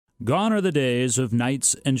Gone are the days of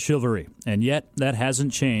knights and chivalry, and yet that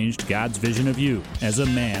hasn't changed God's vision of you as a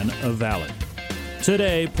man of valor.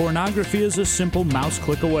 Today, pornography is a simple mouse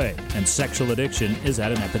click away, and sexual addiction is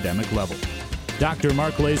at an epidemic level. Dr.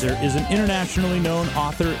 Mark Laaser is an internationally known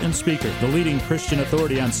author and speaker, the leading Christian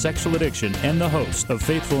authority on sexual addiction, and the host of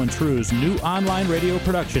Faithful and True's new online radio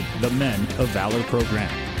production, the Men of Valor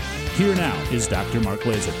program. Here now is Dr. Mark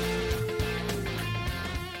Laaser.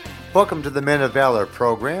 Welcome to the Men of Valor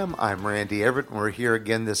program. I'm Randy Everett, and we're here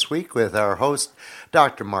again this week with our host,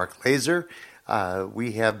 Dr. Mark Laaser.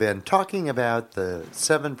 We have been talking about the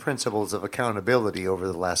 7 principles of accountability over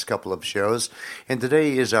the last couple of shows, and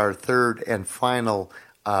today is our third and final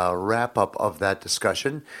wrap-up of that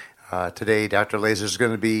discussion. Today, Dr. Laaser is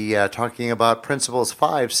going to be talking about principles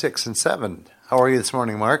 5, 6, and 7. How are you this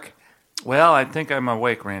morning, Mark? Well, I think I'm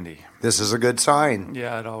awake, Randy. This is a good sign.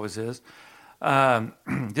 Yeah, it always is.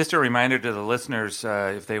 Just a reminder to the listeners,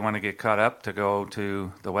 if they want to get caught up, to go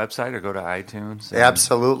to the website or go to iTunes.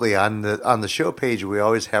 Absolutely. On the show page, we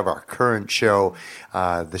always have our current show.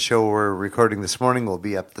 The show we're recording this morning will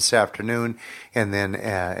be up this afternoon. And then,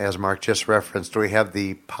 as Mark just referenced, we have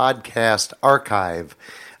the podcast archive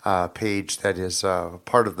page that is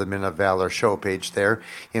part of the Men of Valor show page there,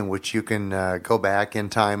 in which you can go back in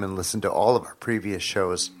time and listen to all of our previous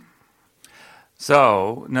shows.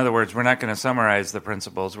 So, in other words, we're not going to summarize the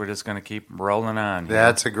principles. We're just going to keep rolling on.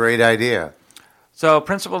 That's a great idea. So,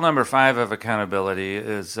 principle number 5 of accountability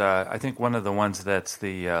is, I think, one of the ones that's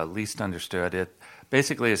the least understood. It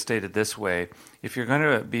basically is stated this way. If you're going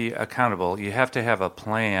to be accountable, you have to have a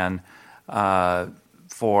plan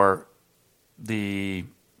for the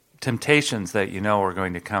temptations that you know are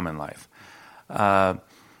going to come in life.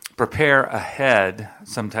 Prepare ahead,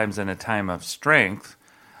 sometimes in a time of strength,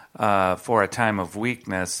 for a time of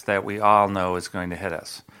weakness that we all know is going to hit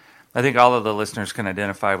us. I think all of the listeners can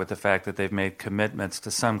identify with the fact that they've made commitments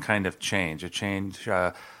to some kind of change, a change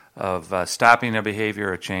of stopping a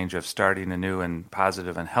behavior, a change of starting a new and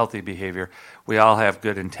positive and healthy behavior. We all have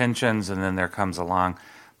good intentions, and then there comes along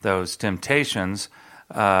those temptations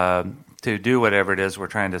to do whatever it is we're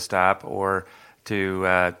trying to stop, or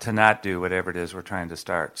to not do whatever it is we're trying to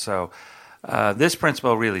start. So this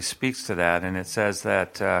principle really speaks to that, and it says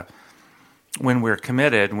that when we're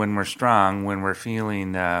committed, when we're strong, when we're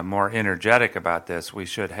feeling more energetic about this, we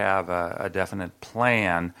should have a definite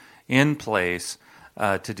plan in place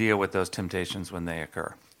to deal with those temptations when they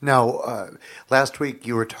occur. Now, last week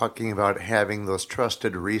you were talking about having those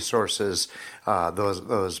trusted resources,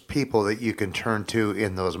 those people that you can turn to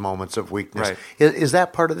in those moments of weakness. Right. Is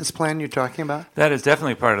that part of this plan you're talking about? That is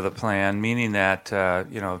definitely part of the plan, meaning that,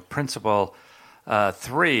 principle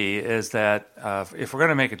 3 is that if we're going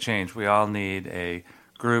to make a change, we all need a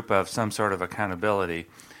group of some sort of accountability.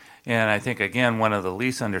 And I think, again, one of the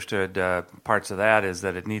least understood parts of that is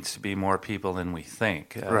that it needs to be more people than we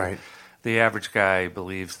think. Right. The average guy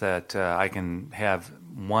believes that I can have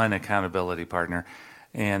one accountability partner,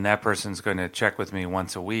 and that person's going to check with me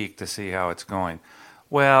once a week to see how it's going.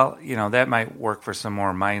 Well, that might work for some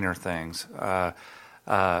more minor things.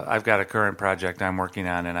 I've got a current project I'm working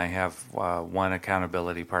on, and I have one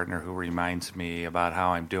accountability partner who reminds me about how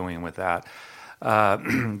I'm doing with that.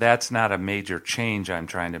 That's not a major change I'm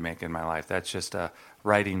trying to make in my life. That's just a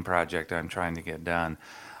writing project I'm trying to get done.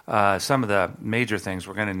 Some of the major things,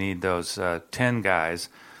 we're going to need those 10 guys.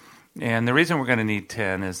 And the reason we're going to need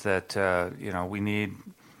 10 is that, we need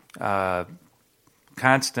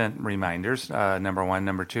constant reminders, number one.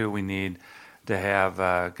 Number two, we need to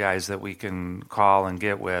have guys that we can call and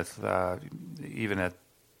get with, even at,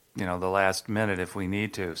 the last minute if we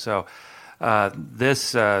need to. So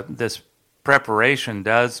this preparation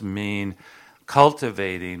does mean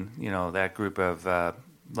cultivating, that group of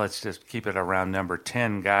let's just keep it around number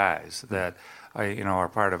 10 guys that are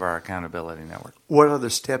part of our accountability network. What other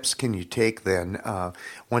steps can you take then,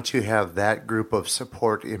 once you have that group of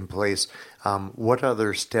support in place? What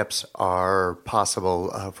other steps are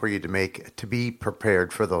possible for you to make to be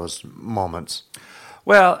prepared for those moments?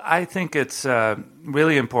 Well, I think it's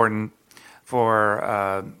really important for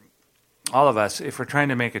all of us, if we're trying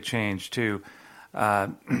to make a change, to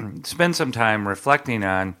spend some time reflecting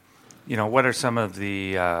on what are some of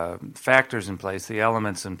the factors in place, the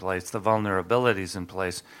elements in place, the vulnerabilities in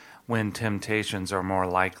place when temptations are more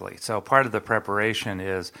likely. So part of the preparation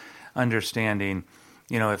is understanding,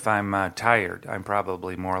 if I'm tired, I'm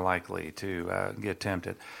probably more likely to get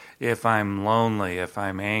tempted. If I'm lonely, if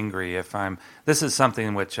I'm angry, this is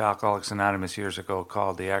something which Alcoholics Anonymous years ago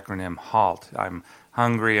called the acronym HALT. I'm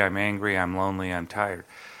hungry, I'm angry, I'm lonely, I'm tired.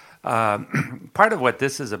 Part of what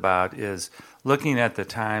this is about is looking at the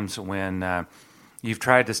times when you've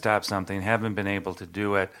tried to stop something, haven't been able to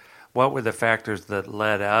do it. What were the factors that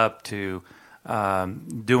led up to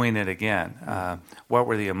doing it again? What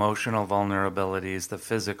were the emotional vulnerabilities, the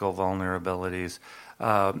physical vulnerabilities?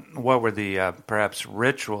 What were the perhaps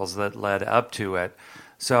rituals that led up to it?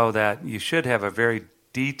 So that you should have a very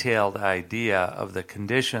detailed idea of the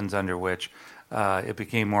conditions under which it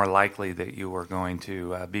became more likely that you were going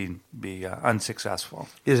to be unsuccessful.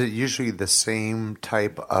 Is it usually the same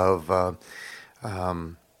type of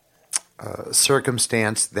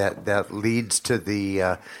circumstance that leads to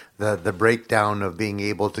the breakdown of being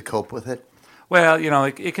able to cope with it? Well,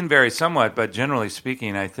 it can vary somewhat, but generally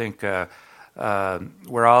speaking, I think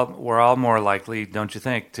we're all more likely, don't you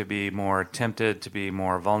think, to be more tempted, to be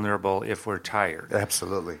more vulnerable if we're tired.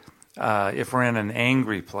 Absolutely. If we're in an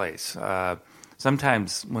angry place.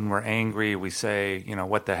 Sometimes when we're angry, we say,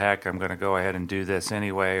 what the heck, I'm going to go ahead and do this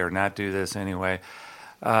anyway or not do this anyway.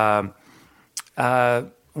 When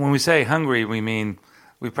we say hungry, we mean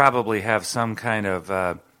we probably have some kind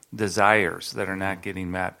of desires that are not getting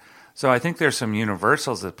met. So I think there's some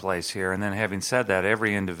universals at place here. And then having said that,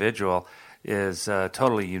 every individual is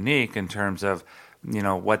totally unique in terms of,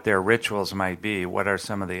 what their rituals might be. What are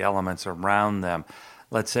some of the elements around them?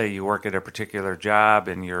 Let's say you work at a particular job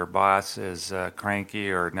and your boss is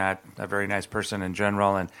cranky or not a very nice person in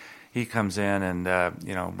general, and he comes in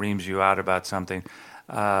and, reams you out about something.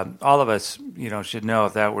 All of us, should know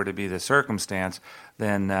if that were to be the circumstance,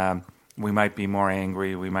 then we might be more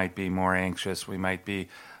angry, we might be more anxious, we might be,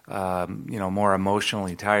 more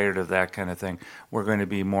emotionally tired of that kind of thing. We're going to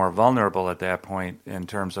be more vulnerable at that point in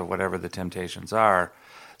terms of whatever the temptations are.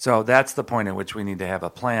 So that's the point at which we need to have a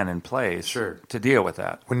plan in place to deal with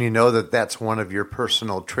that. When you know that that's one of your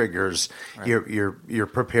personal triggers, right, you're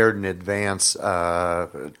prepared in advance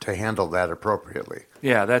to handle that appropriately.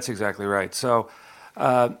 Yeah, that's exactly right. So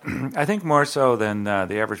I think more so than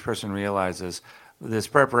the average person realizes, this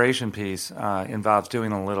preparation piece involves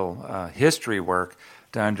doing a little history work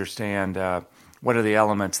to understand what are the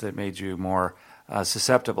elements that made you more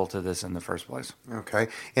susceptible to this in the first place. Okay.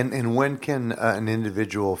 And when can an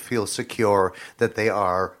individual feel secure that they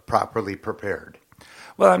are properly prepared?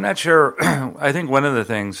 Well, I'm not sure. I think one of the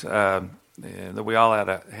things that we all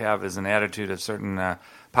have is an attitude of certain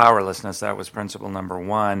powerlessness. That was principle number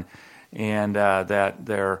one. And that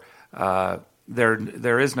there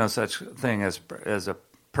is no such thing as a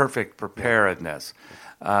perfect preparedness.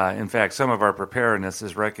 In fact, some of our preparedness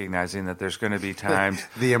is recognizing that there's going to be times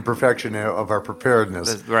the imperfection of our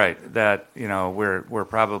preparedness, right? That we're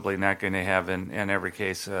probably not going to have in every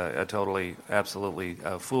case a totally, absolutely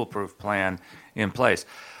foolproof plan in place.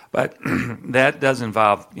 But that does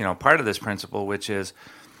involve part of this principle, which is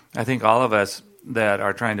I think all of us that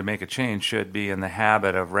are trying to make a change should be in the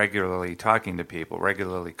habit of regularly talking to people,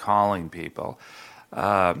 regularly calling people.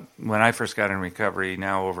 When I first got in recovery,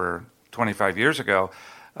 now over 25 years ago,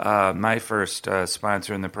 my first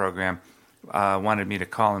sponsor in the program wanted me to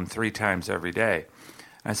call him 3 times every day.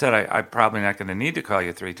 I said, I'm probably not going to need to call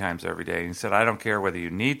you 3 times every day. And he said, I don't care whether you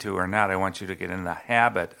need to or not. I want you to get in the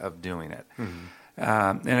habit of doing it. Mm-hmm.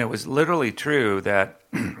 And it was literally true that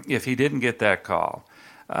if he didn't get that call,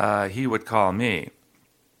 he would call me.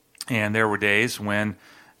 And there were days when,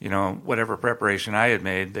 whatever preparation I had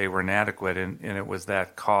made, they were inadequate. And it was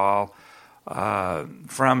that call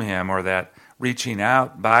from him or that reaching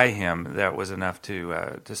out by him that was enough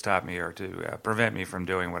to stop me or to prevent me from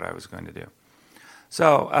doing what I was going to do.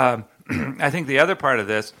 So I think the other part of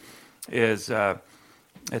this is at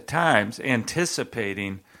times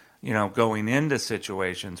anticipating, going into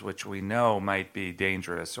situations which we know might be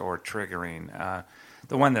dangerous or triggering.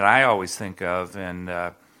 The one that I always think of,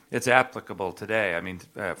 and it's applicable today. I mean,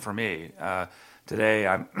 for me, today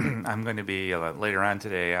I'm going to be later on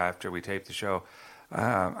today after we tape the show.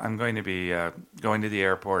 I'm going to be going to the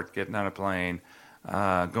airport, getting on a plane,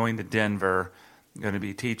 going to Denver. I'm going to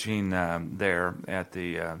be teaching there at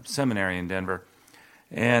the seminary in Denver.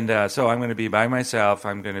 And so I'm going to be by myself.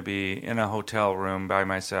 I'm going to be in a hotel room by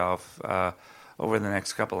myself over the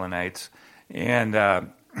next couple of nights. And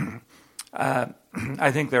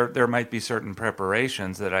I think there might be certain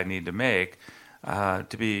preparations that I need to make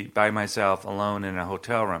to be by myself alone in a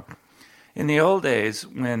hotel room. In the old days,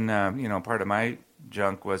 when part of my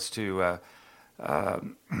junk was to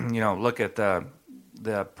look at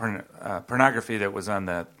the pornography that was on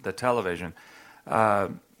the television,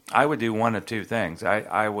 I would do one of two things.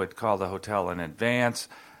 I would call the hotel in advance.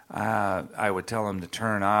 I would tell them to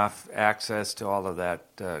turn off access to all of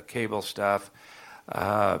that cable stuff.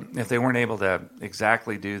 If they weren't able to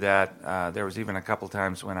exactly do that, there was even a couple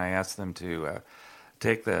times when I asked them to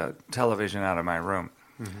take the television out of my room.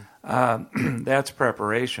 That's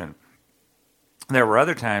preparation. There were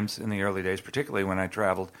other times in the early days, particularly when I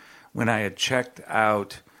traveled, when I had checked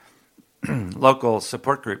out local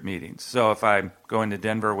support group meetings. So if I'm going to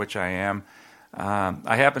Denver, which I am,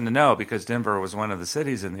 I happen to know because Denver was one of the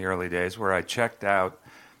cities in the early days where I checked out,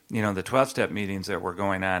 the 12-step meetings that were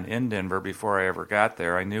going on in Denver before I ever got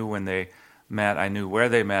there. I knew when they met, I knew where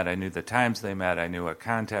they met, I knew the times they met, I knew a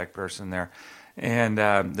contact person there. And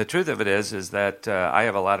the truth of it is that I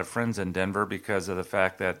have a lot of friends in Denver because of the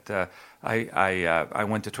fact that I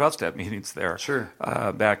went to 12-step meetings there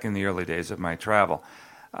back in the early days of my travel.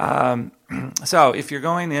 So if you're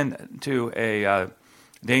going into a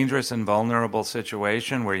dangerous and vulnerable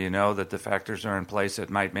situation where you know that the factors are in place that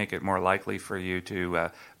might make it more likely for you to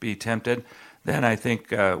be tempted, then I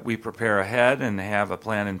think we prepare ahead and have a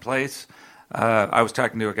plan in place. I was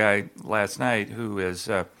talking to a guy last night who is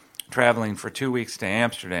traveling for 2 weeks to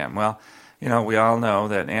Amsterdam. Well, we all know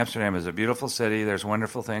that Amsterdam is a beautiful city. There's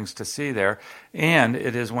wonderful things to see there, and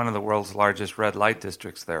it is one of the world's largest red light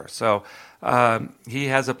districts there. So he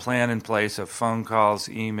has a plan in place of phone calls,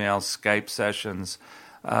 emails, Skype sessions,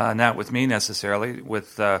 not with me necessarily,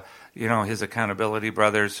 with his accountability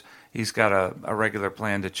brothers. He's got a regular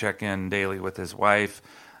plan to check in daily with his wife.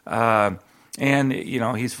 And,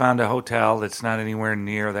 he's found a hotel that's not anywhere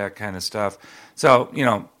near that kind of stuff.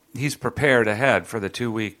 So, he's prepared ahead for the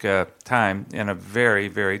 2-week time in a very,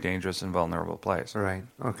 very dangerous and vulnerable place. Right.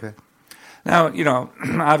 Okay. Now,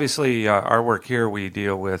 obviously our work here, we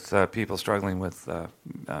deal with people struggling with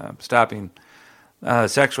stopping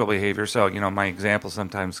sexual behavior. So, my examples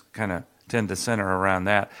sometimes kind of tend to center around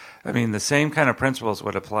that. I mean, the same kind of principles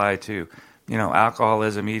would apply to,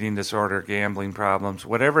 alcoholism, eating disorder, gambling problems,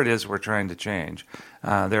 whatever it is we're trying to change.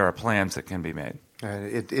 There are plans that can be made.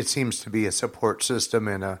 It seems to be a support system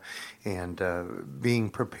and being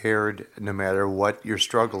prepared no matter what your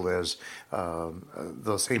struggle is.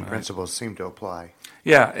 Those same principles seem to apply.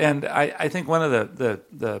 Yeah, and I think one of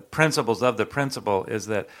the principles of the principle is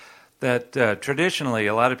that traditionally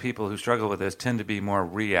a lot of people who struggle with this tend to be more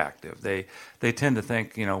reactive. They tend to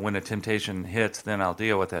think, when a temptation hits, then I'll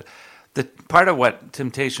deal with it. The part of what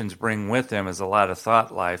temptations bring with them is a lot of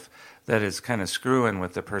thought life that is kind of screwing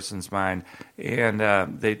with the person's mind, and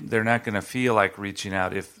they're not going to feel like reaching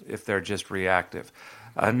out if they're just reactive.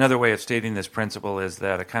 Another way of stating this principle is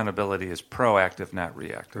that accountability is proactive, not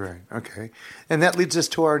reactive. Right. Okay. And that leads us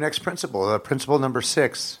to our next principle, principle number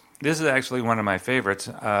 6. This is actually one of my favorites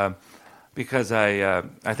because I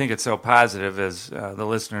think it's so positive, as the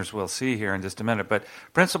listeners will see here in just a minute. But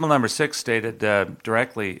principle number 6 stated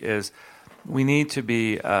directly is we need to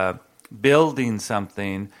be building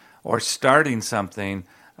something or starting something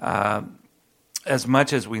as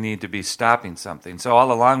much as we need to be stopping something. So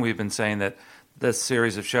all along we've been saying that this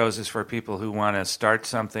series of shows is for people who want to start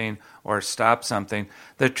something or stop something.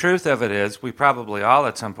 The truth of it is we probably all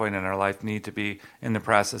at some point in our life need to be in the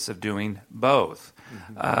process of doing both.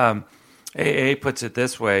 Mm-hmm. AA puts it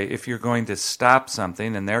this way: if you're going to stop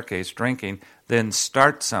something, in their case drinking, then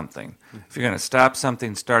start something. Mm-hmm. If you're going to stop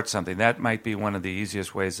something, start something. That might be one of the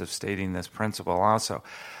easiest ways of stating this principle also.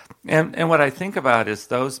 And what I think about is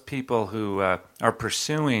those people who are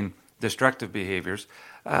pursuing destructive behaviors,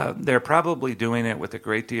 they're probably doing it with a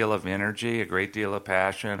great deal of energy, a great deal of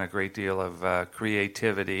passion, a great deal of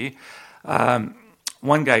creativity.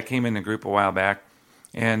 One guy came in the group a while back,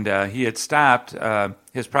 and he had stopped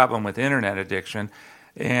his problem with internet addiction,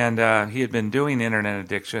 and he had been doing internet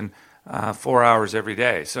addiction 4 hours every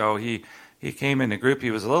day. So he came in the group.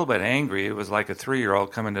 He was a little bit angry. It was like a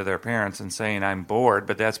 3-year-old coming to their parents and saying, "I'm bored,"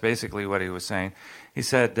 but that's basically what he was saying. He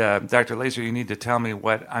said, "Dr. Laser, you need to tell me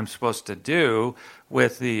what I'm supposed to do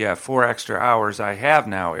with the 4 extra hours I have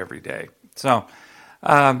now every day." So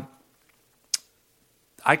I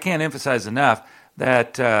can't emphasize enough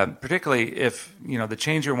that particularly if the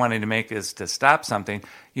change you're wanting to make is to stop something,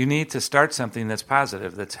 you need to start something that's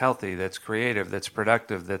positive, that's healthy, that's creative, that's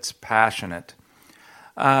productive, that's passionate.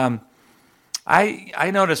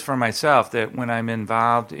 I notice for myself that when I'm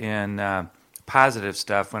involved in positive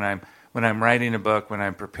stuff, when I'm writing a book, when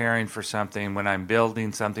I'm preparing for something, when I'm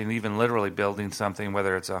building something, even literally building something,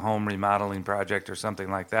 whether it's a home remodeling project or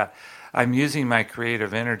something like that, I'm using my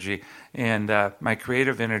creative energy, and my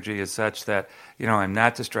creative energy is such that I'm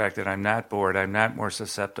not distracted, I'm not bored, I'm not more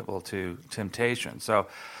susceptible to temptation. So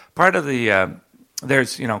part of the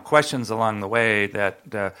there's questions along the way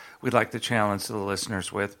that we'd like to challenge the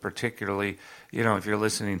listeners with, particularly if you're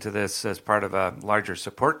listening to this as part of a larger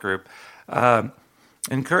support group.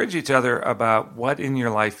 Encourage each other about what in your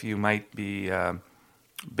life you might be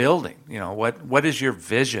building. What is your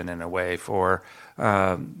vision in a way for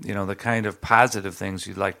the kind of positive things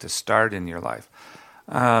you'd like to start in your life.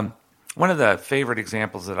 One of the favorite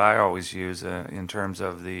examples that I always use in terms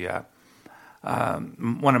of one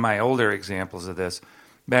of my older examples of this,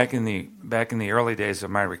 back in the early days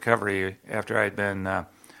of my recovery, after I'd been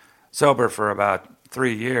sober for about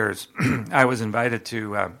 3 years, I was invited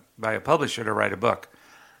by a publisher to write a book.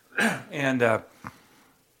 And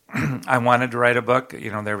I wanted to write a book.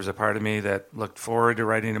 There was a part of me that looked forward to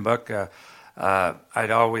writing a book.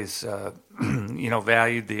 I'd always,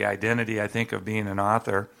 valued the identity, I think, of being an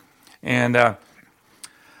author. But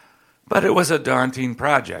it was a daunting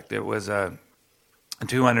project. It was a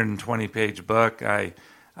 220-page book. I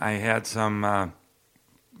had some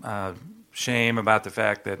shame about the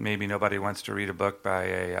fact that maybe nobody wants to read a book by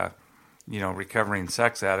a recovering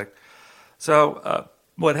sex addict. So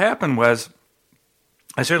what happened was,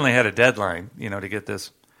 I certainly had a deadline, to get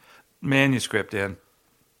this manuscript in.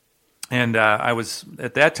 And I was,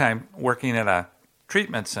 at that time, working at a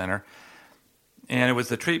treatment center. And it was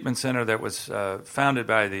the treatment center that was founded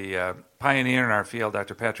by the pioneer in our field,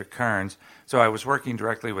 Dr. Patrick Carnes. So I was working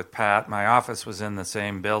directly with Pat. My office was in the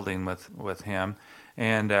same building with him.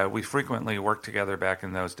 And we frequently worked together back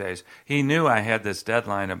in those days. He knew I had this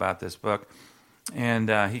deadline about this book. And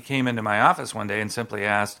he came into my office one day and simply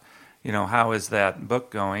asked, how is that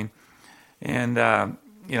book going? And,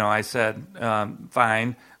 I said,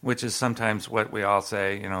 fine, which is sometimes what we all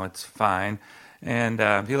say, it's fine.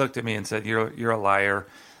 And he looked at me and said, you're a liar.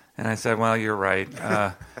 And I said, well, you're right.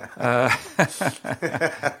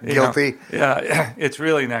 Guilty. Yeah, it's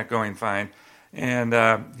really not going fine. And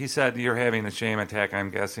he said, you're having a shame attack, I'm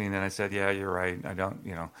guessing. And I said, yeah, you're right. I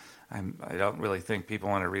don't really think people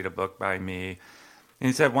want to read a book by me. And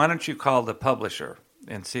he said, why don't you call the publisher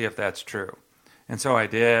and see if that's true? And so I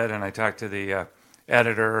did, and I talked to the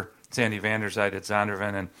editor, Sandy Vanderzijde at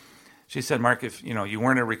Zondervan, and she said, Mark, if you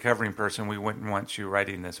weren't a recovering person, we wouldn't want you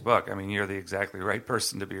writing this book. I mean, you're the exactly right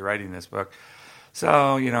person to be writing this book.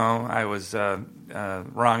 So, I was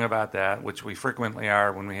wrong about that, which we frequently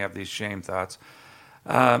are when we have these shame thoughts.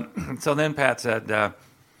 So then Pat said,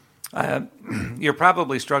 you're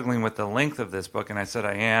probably struggling with the length of this book, and I said,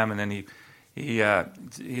 I am, and then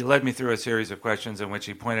he led me through a series of questions in which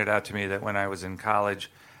he pointed out to me that when I was in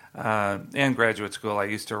college and graduate school, I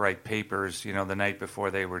used to write papers, the night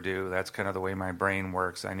before they were due. That's kind of the way my brain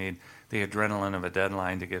works. I need the adrenaline of a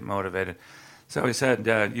deadline to get motivated. So he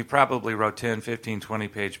said, you probably wrote 10, 15,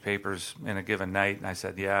 20-page papers in a given night. And I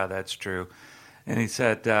said, yeah, that's true. And he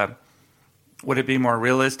said, would it be more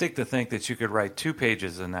realistic to think that you could write 2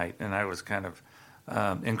 pages a night? And I was kind of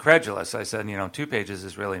incredulous. I said, 2 pages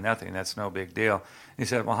is really nothing. That's no big deal. He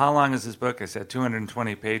said, well, how long is this book? I said,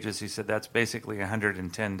 220 pages. He said, that's basically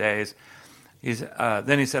 110 days.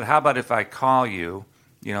 Then he said, how about if I call you,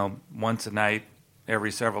 once a night,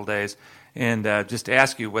 every several days, and just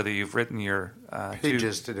ask you whether you've written your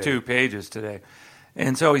 2 pages today.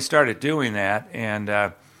 And so he started doing that,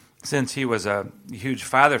 and since he was a huge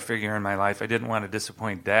father figure in my life, I didn't want to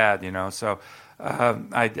disappoint Dad, so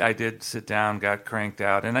I did sit down, got cranked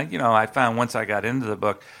out, and I found once I got into the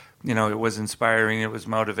book, it was inspiring, it was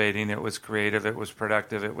motivating, it was creative, it was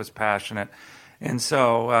productive, it was passionate. And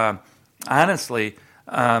so, honestly,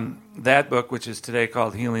 that book, which is today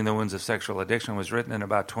called Healing the Wounds of Sexual Addiction, was written in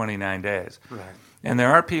about 29 days. Right. And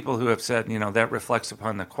there are people who have said, that reflects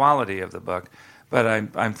upon the quality of the book, but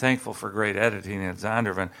I'm thankful for great editing at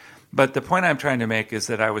Zondervan. But the point I'm trying to make is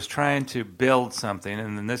that I was trying to build something,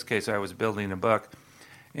 and in this case I was building a book,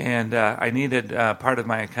 and I needed part of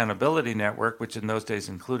my accountability network, which in those days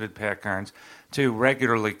included Pat Carnes, to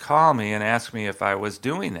regularly call me and ask me if I was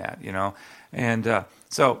doing that, And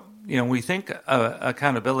so, we think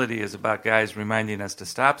accountability is about guys reminding us to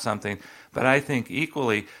stop something, but I think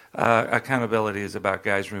equally accountability is about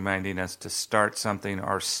guys reminding us to start something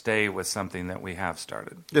or stay with something that we have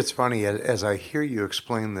started. It's funny, as I hear you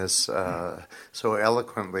explain this so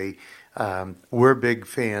eloquently, we're big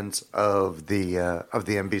fans of the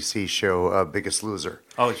NBC show Biggest Loser.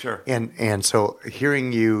 Oh, sure. And so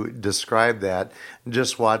hearing you describe that,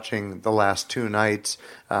 just watching the last 2 nights,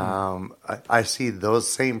 I see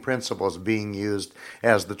those same principles being used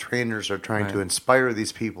as the trainers are trying to inspire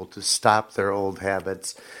these people to stop their old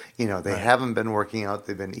habits. They haven't been working out,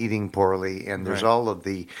 they've been eating poorly, and there's all of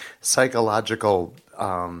the psychological,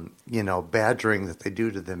 badgering that they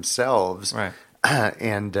do to themselves. Right.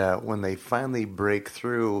 And when they finally break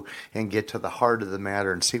through and get to the heart of the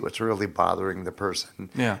matter and see what's really bothering the person,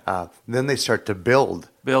 then they start to build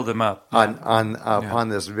them up upon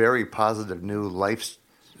this very positive new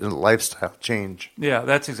lifestyle change. Yeah,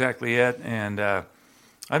 that's exactly it. And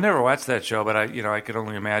I've never watched that show, but I could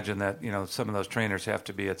only imagine that, some of those trainers have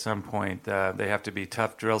to be at some point, they have to be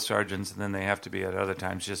tough drill sergeants, and then they have to be at other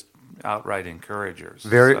times just outright encouragers.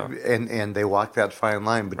 And they walk that fine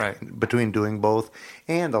line between doing both,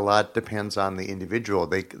 and a lot depends on the individual.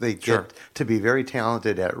 They get to be very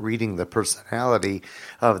talented at reading the personality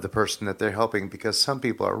of the person that they're helping, because some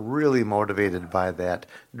people are really motivated by that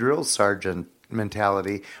drill sergeant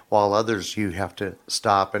mentality, while others you have to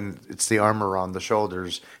stop, and it's the arm around the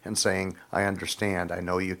shoulders and saying, I understand, I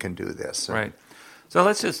know you can do this. Right. So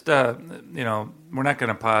let's just, we're not going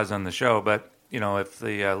to pause on the show, but if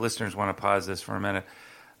the listeners want to pause this for a minute,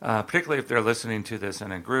 particularly if they're listening to this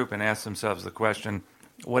in a group, and ask themselves the question,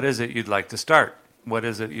 what is it you'd like to start? What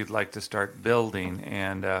is it you'd like to start building?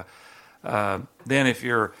 And then if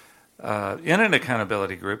you're in an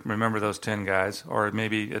accountability group, remember those 10 guys, or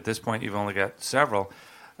maybe at this point you've only got several,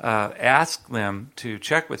 ask them to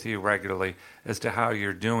check with you regularly as to how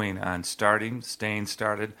you're doing on staying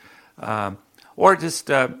started, or just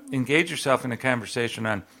engage yourself in a conversation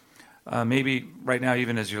on maybe right now,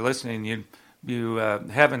 even as you're listening, you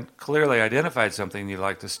haven't clearly identified something you'd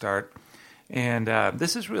like to start. And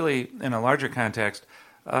this is really, in a larger context,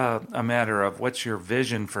 a matter of what's your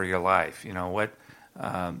vision for your life.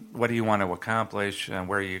 What do you want to accomplish?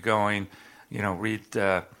 Where are you going? Read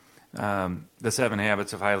The 7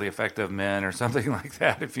 Habits of Highly Effective Men or something like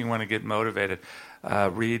that if you want to get motivated.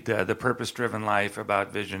 Read The Purpose-Driven Life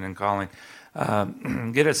about vision and calling.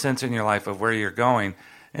 Get a sense in your life of where you're going,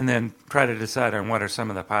 and then try to decide on what are some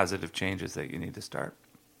of the positive changes that you need to start.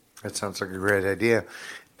 That sounds like a great idea.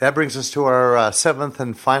 That brings us to our seventh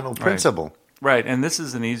and final principle. Right, and this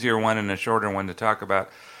is an easier one and a shorter one to talk about.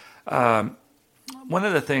 One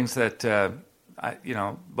of the things that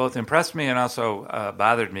both impressed me and also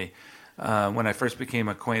bothered me when I first became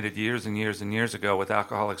acquainted years and years and years ago with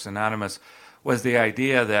Alcoholics Anonymous was the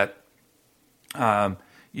idea that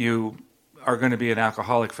you are going to be an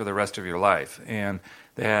alcoholic for the rest of your life, and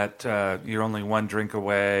that you're only one drink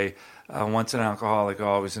away. Once an alcoholic,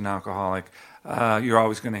 always an alcoholic. You're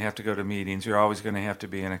always going to have to go to meetings. You're always going to have to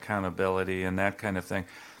be in accountability and that kind of thing.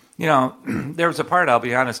 There was a part, I'll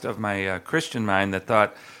be honest, of my Christian mind that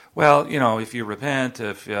thought, well, if you repent,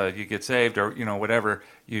 if you get saved, or whatever,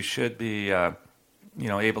 you should be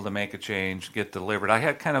able to make a change, get delivered. I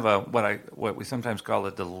had kind of what we sometimes call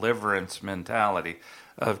a deliverance mentality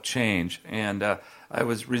of change, and I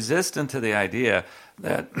was resistant to the idea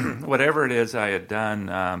that whatever it is I had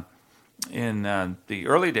done in the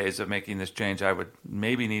early days of making this change, I would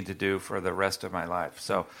maybe need to do for the rest of my life.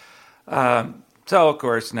 So, of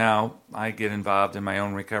course, now I get involved in my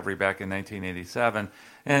own recovery back in 1987.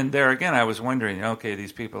 And there again, I was wondering, okay,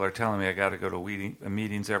 these people are telling me I got to go to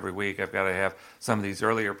meetings every week. I've got to have some of these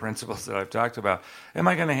earlier principles that I've talked about. Am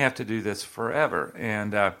I going to have to do this forever?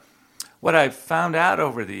 And what I've found out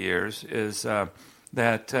over the years is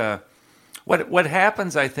that what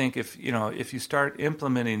happens, I think, if you start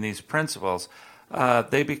implementing these principles,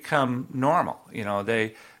 they become normal.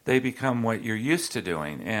 They become what you're used to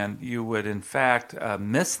doing, and you would, in fact,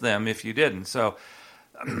 miss them if you didn't. So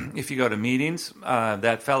if you go to meetings,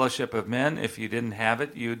 that fellowship of men, if you didn't have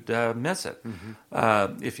it, you'd miss it.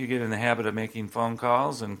 Mm-hmm. If you get in the habit of making phone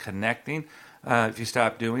calls and connecting, if you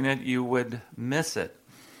stop doing it, you would miss it.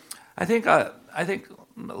 I think a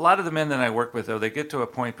lot of the men that I work with, though, they get to a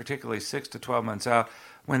point, particularly 6 to 12 months out,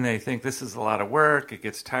 when they think this is a lot of work, it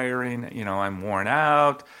gets tiring, I'm worn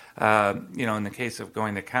out. In the case of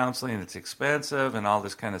going to counseling, it's expensive and all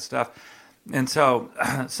this kind of stuff. And so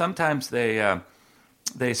sometimes they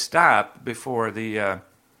stop before the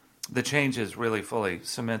change is really fully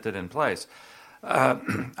cemented in place.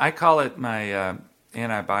 I call it my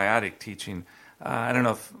antibiotic teaching. I don't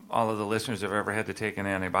know if all of the listeners have ever had to take an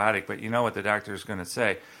antibiotic, but you know what the doctor is going to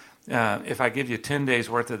say. If I give you 10 days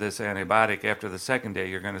worth of this antibiotic, after the second day,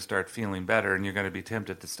 you're going to start feeling better, and you're going to be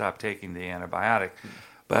tempted to stop taking the antibiotic.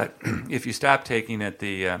 But if you stop taking it,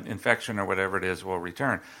 the infection or whatever it is will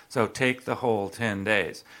return. So take the whole 10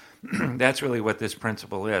 days. That's really what this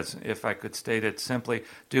principle is. If I could state it simply,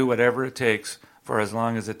 do whatever it takes for as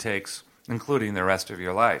long as it takes, including the rest of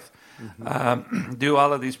your life. Mm-hmm. Do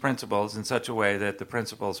all of these principles in such a way that the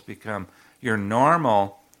principles become your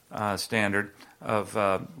normal standard of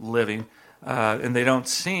living, and they don't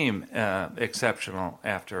seem exceptional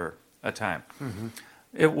after a time. Mm-hmm.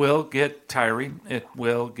 It will get tiring. It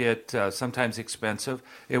will get sometimes expensive.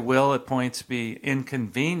 It will at points be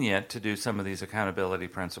inconvenient to do some of these accountability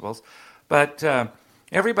principles. But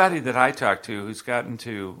everybody that I talk to who's gotten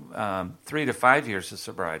to 3 to 5 years of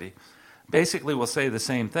sobriety basically will say the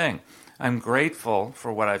same thing. I'm grateful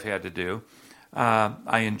for what I've had to do.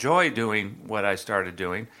 I enjoy doing what I started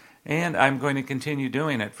doing, and I'm going to continue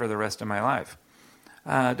doing it for the rest of my life.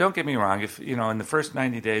 Don't get me wrong. If in the first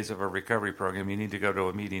 90 days of a recovery program, you need to go to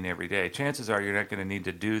a meeting every day, chances are you're not going to need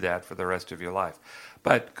to do that for the rest of your life.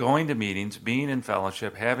 But going to meetings, being in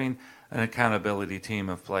fellowship, having an accountability team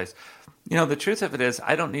in place. The truth of it is,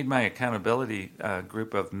 I don't need my accountability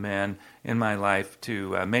group of men in my life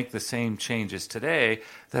to make the same changes today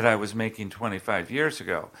that I was making 25 years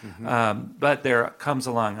ago. Mm-hmm. But there comes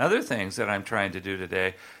along other things that I'm trying to do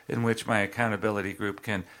today in which my accountability group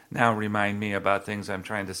can now remind me about things I'm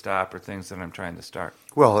trying to stop or things that I'm trying to start.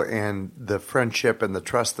 Well, and the friendship and the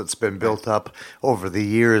trust that's been built up over the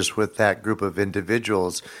years with that group of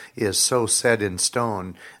individuals is so set in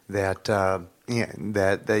stone that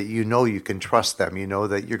that you can trust them. You know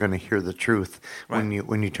that you're going to hear the truth when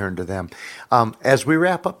you turn to them. As we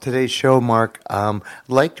wrap up today's show, Mark, I'd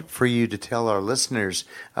like for you to tell our listeners,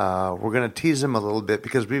 we're going to tease them a little bit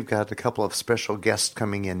because we've got a couple of special guests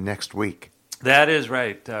coming in next week. That is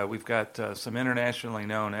right. We've got some internationally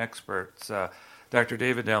known experts, Dr.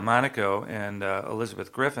 David Delmonico and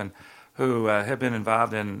Elizabeth Griffin, who have been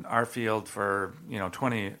involved in our field for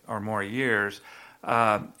 20 or more years.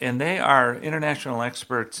 And they are international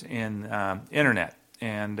experts in internet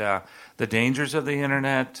and the dangers of the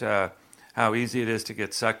internet, how easy it is to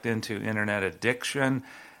get sucked into internet addiction.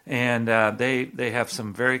 And they have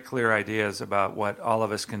some very clear ideas about what all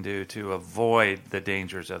of us can do to avoid the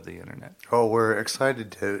dangers of the internet. Oh, we're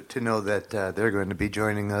excited to know that they're going to be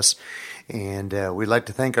joining us. And we'd like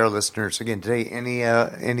to thank our listeners again today.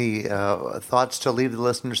 Any thoughts to leave the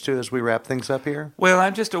listeners to as we wrap things up here? Well,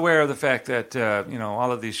 I'm just aware of the fact that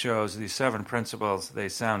all of these shows, these 7 principles, they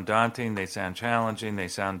sound daunting, they sound challenging, they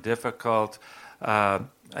sound difficult.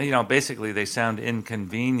 Basically they sound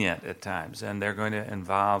inconvenient at times, and they're going to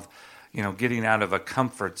involve getting out of a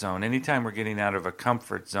comfort zone. Anytime we're getting out of a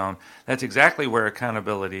comfort zone, that's exactly where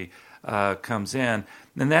accountability comes in.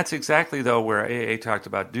 And that's exactly, though, where AA talked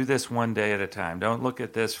about do this one day at a time. Don't look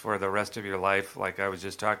at this for the rest of your life like I was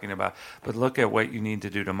just talking about, but look at what you need to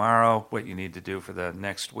do tomorrow, what you need to do for the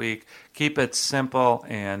next week. Keep it simple,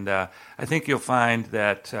 and I think you'll find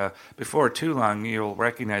that before too long you'll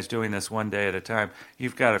recognize doing this one day at a time,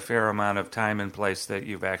 you've got a fair amount of time in place that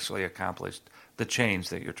you've actually accomplished the change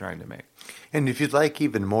that you're trying to make. And if you'd like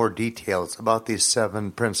even more details about these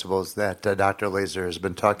 7 principles that Dr. Laser has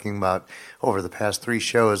been talking about over the past 3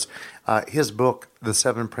 shows, his book, The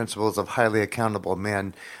 7 Principles of Highly Accountable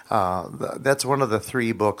Men, that's one of the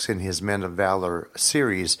 3 books in his Men of Valor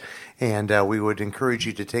series. And we would encourage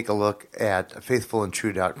you to take a look at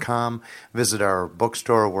faithfulandtrue.com, visit our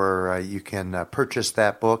bookstore where you can purchase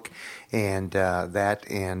that book and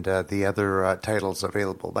the other titles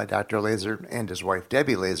available by Dr. Laser and his wife,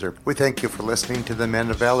 Debbie Laser. We thank you for listening to the Men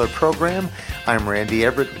of Valor program. I'm Randy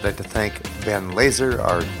Everett. I'd like to thank Ben Laser,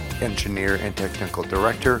 our engineer and technical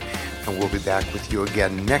director, and we'll be back with you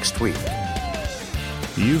again next week.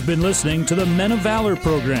 You've been listening to the Men of Valor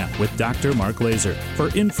program with Dr. Mark Laser. For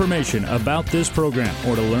information about this program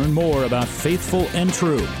or to learn more about Faithful and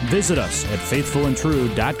True, visit us at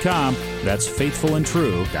faithfulandtrue.com. That's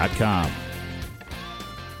faithfulandtrue.com.